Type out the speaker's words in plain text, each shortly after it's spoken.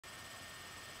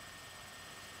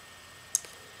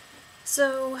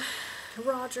So,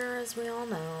 Roger, as we all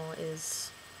know,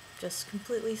 is just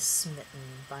completely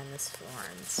smitten by Miss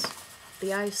Florence,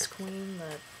 the Ice Queen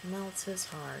that melts his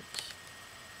heart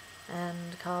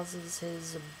and causes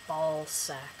his ball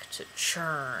sack to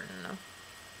churn.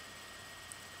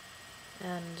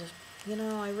 And,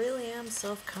 I really am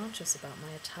self-conscious about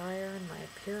my attire and my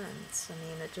appearance. I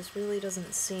mean, it just really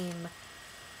doesn't seem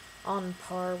on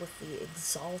par with the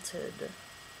exalted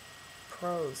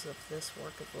prose of this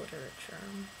work of literature.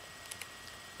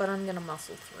 But I'm gonna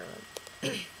muscle through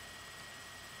it.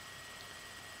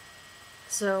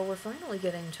 So we're finally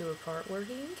getting to a part where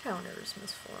he encounters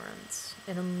Miss Florence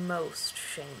in a most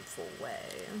shameful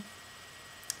way.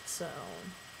 So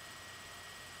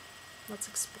let's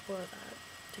explore that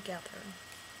together.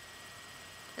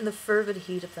 In the fervid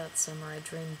heat of that summer, I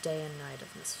dreamed day and night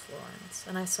of Miss Florence,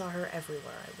 and I saw her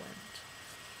everywhere I went.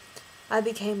 I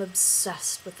became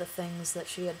obsessed with the things that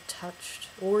she had touched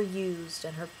or used,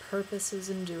 and her purposes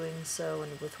in doing so,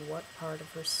 and with what part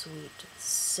of her sweet,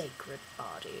 sacred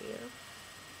body.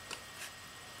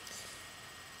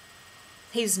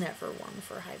 He's never one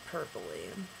for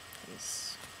hyperbole.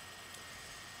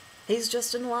 He's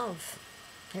just in love.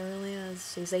 He really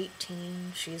is. He's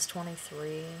 18, she's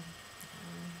 23.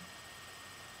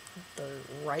 The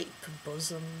ripe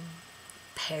bosom,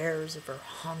 pairs of her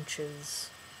haunches.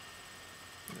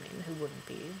 I mean, who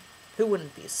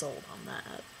wouldn't be sold on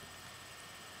that?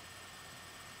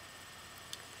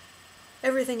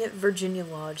 Everything at Virginia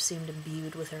Lodge seemed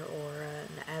imbued with her aura,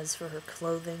 and as for her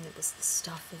clothing, it was the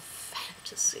stuff of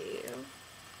fantasy.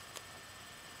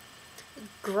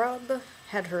 Grub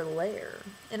had her lair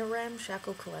in a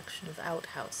ramshackle collection of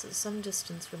outhouses some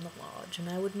distance from the lodge, and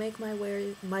I would make my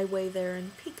way there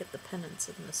and peek at the pennants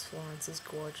of Miss Florence's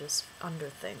gorgeous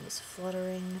underthings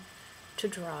fluttering to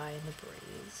dry in the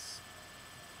breeze.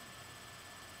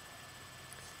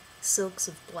 Silks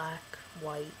of black,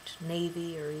 white,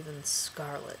 navy, or even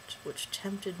scarlet, which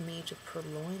tempted me to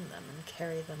purloin them and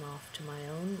carry them off to my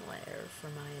own lair for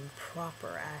my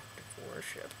improper act of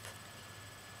worship.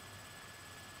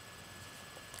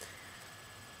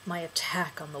 My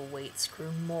attack on the weights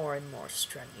grew more and more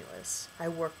strenuous. I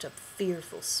worked up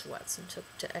fearful sweats and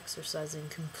took to exercising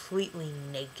completely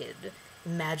naked,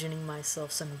 imagining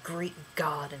myself some Greek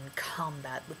god in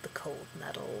combat with the cold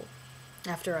metal.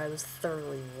 After I was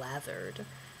thoroughly lathered,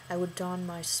 I would don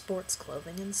my sports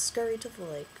clothing and scurry to the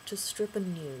lake to strip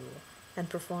anew and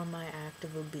perform my act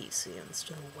of obeisance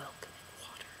to the welcoming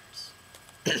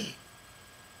waters.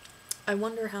 I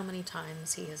wonder how many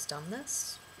times he has done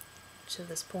this to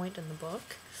this point in the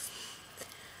book.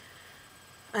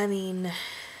 I mean,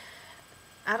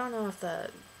 I don't know if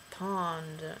the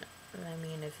pond,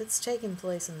 if it's taking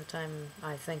place in the time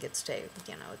I think it's it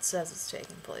says it's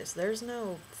taking place, there's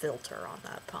no filter on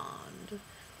that pond.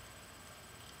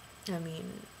 I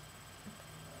mean,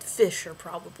 fish are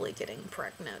probably getting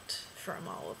pregnant from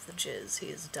all of the jizz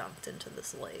he has dumped into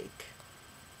this lake.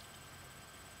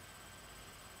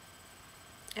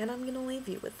 And I'm going to leave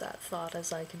you with that thought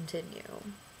as I continue.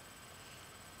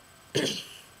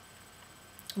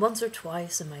 Once or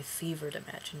twice in my fevered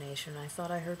imagination, I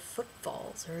thought I heard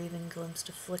footfalls or even glimpsed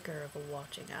a flicker of a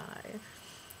watching eye,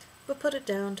 but put it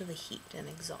down to the heat and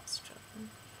exhaustion.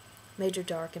 Major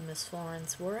Dark and Miss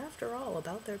Florence were, after all,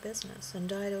 about their business, and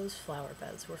Dido's flower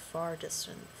beds were far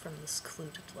distant from the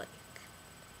secluded lake.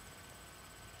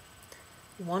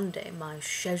 One day my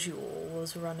schedule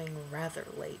was running rather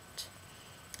late.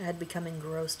 I had become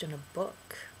engrossed in a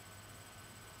book.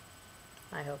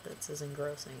 I hope it's as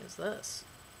engrossing as this.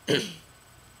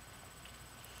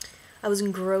 I was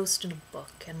engrossed in a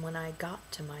book, and when I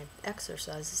got to my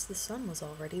exercises, the sun was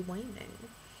already waning.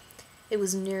 It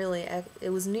was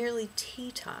nearly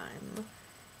tea time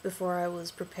before I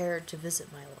was prepared to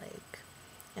visit my lake,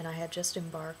 and I had just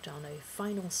embarked on a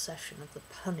final session of the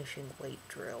punishing weight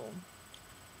drill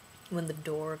when the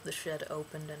door of the shed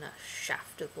opened and a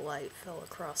shaft of light fell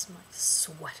across my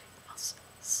sweating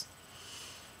muscles.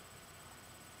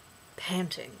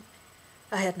 Panting,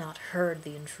 I had not heard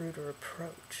the intruder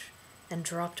approach, and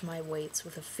dropped my weights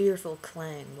with a fearful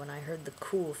clang when I heard the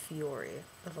cool fury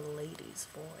of a lady's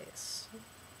voice.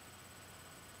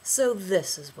 So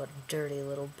this is what dirty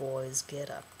little boys get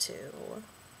up to.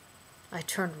 I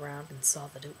turned round and saw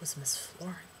that it was Miss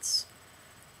Florence.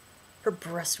 Her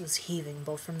breast was heaving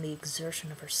both from the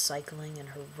exertion of her cycling and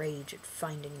her rage at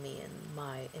finding me in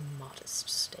my immodest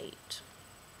state.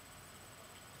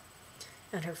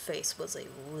 And her face was a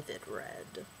livid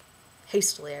red.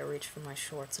 Hastily I reached for my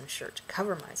shorts and shirt to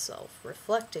cover myself,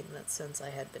 reflecting that since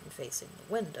I had been facing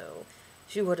the window,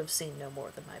 she would have seen no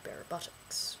more than my bare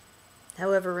buttocks.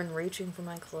 However, in reaching for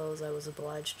my clothes, I was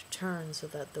obliged to turn so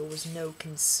that there was no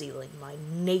concealing my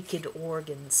naked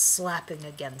organs slapping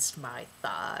against my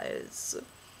thighs.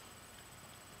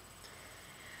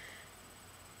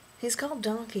 He's called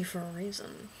Donkey for a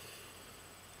reason.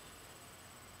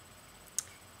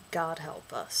 God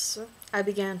help us. I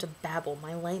began to babble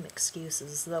my lame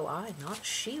excuses, though I, not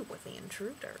she, were the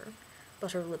intruder.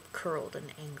 But her lip curled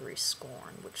in angry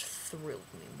scorn, which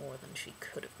thrilled me more than she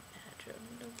could have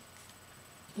imagined.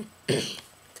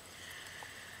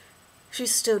 She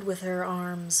stood with her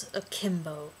arms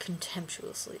akimbo,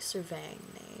 contemptuously surveying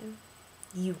me.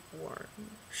 "You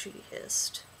worm," she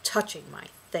hissed, touching my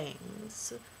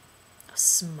things. "A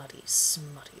smutty,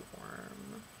 smutty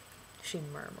worm," she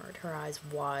murmured, her eyes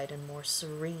wide and more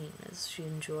serene as she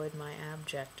enjoyed my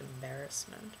abject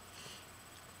embarrassment.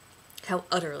 "How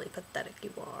utterly pathetic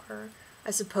you are. I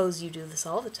suppose you do this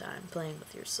all the time, playing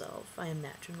with yourself, I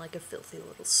imagine, like a filthy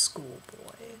little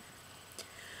schoolboy."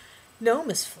 "No,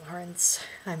 Miss Florence,"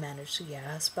 I managed to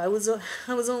gasp. I was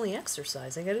only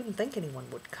exercising. I didn't think anyone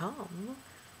would come."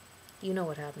 "You know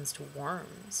what happens to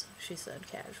worms," she said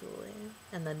casually,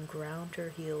 and then ground her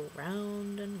heel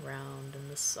round and round in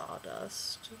the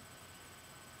sawdust.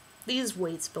 "These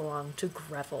weights belong to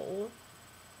Greville,"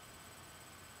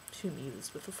 she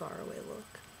mused with a faraway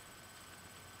look.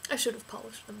 "I should have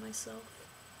polished them myself."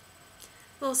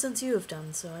 "Well, since you have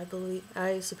done so,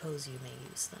 I suppose you may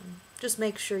use them. Just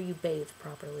make sure you bathe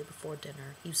properly before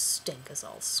dinner. You stink as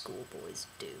all schoolboys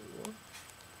do."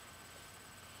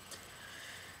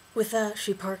 With that,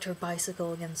 she parked her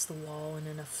bicycle against the wall and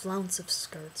in a flounce of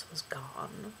skirts was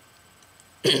gone.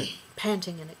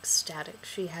 Panting and ecstatic,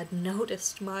 she had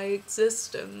noticed my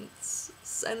existence.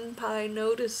 Senpai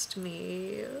noticed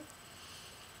me.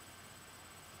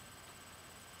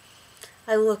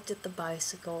 I looked at the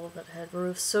bicycle that had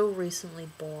so recently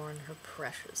borne her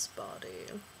precious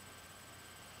body.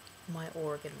 My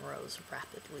organ rose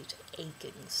rapidly to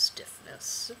aching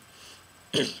stiffness.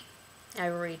 I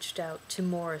reached out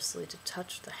timorously to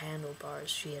touch the handlebars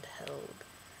she had held,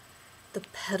 the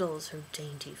pedals her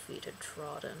dainty feet had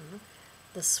trodden,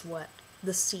 the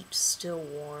seat still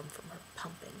warm from her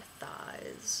pumping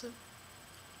thighs.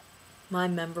 My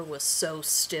member was so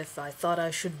stiff I thought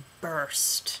I should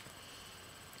burst.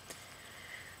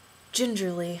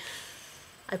 Gingerly,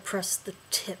 I pressed the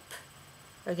tip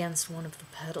against one of the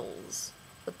pedals,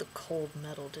 but the cold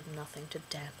metal did nothing to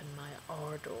dampen my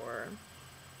ardor.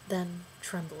 Then,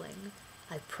 trembling,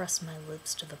 I pressed my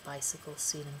lips to the bicycle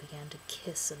seat and began to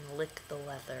kiss and lick the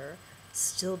leather,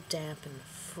 still damp and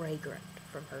fragrant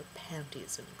from her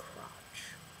panties and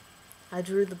crotch. I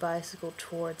drew the bicycle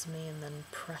towards me and then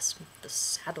pressed the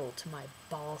saddle to my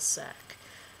ballsack,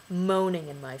 moaning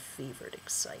in my fevered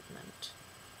excitement.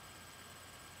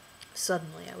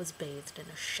 Suddenly I was bathed in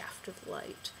a shaft of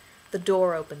light. The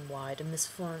door opened wide, and Miss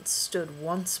Florence stood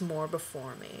once more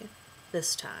before me.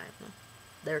 This time,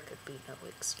 there could be no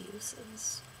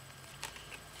excuses.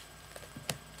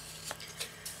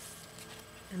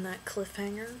 And that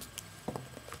cliffhanger,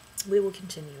 we will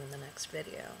continue in the next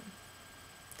video.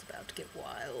 It's about to get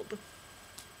wild.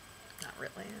 Not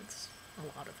really, it's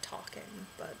a lot of talking,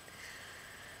 but,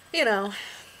 you know,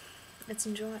 it's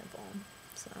enjoyable,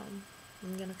 so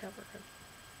I'm gonna cover it.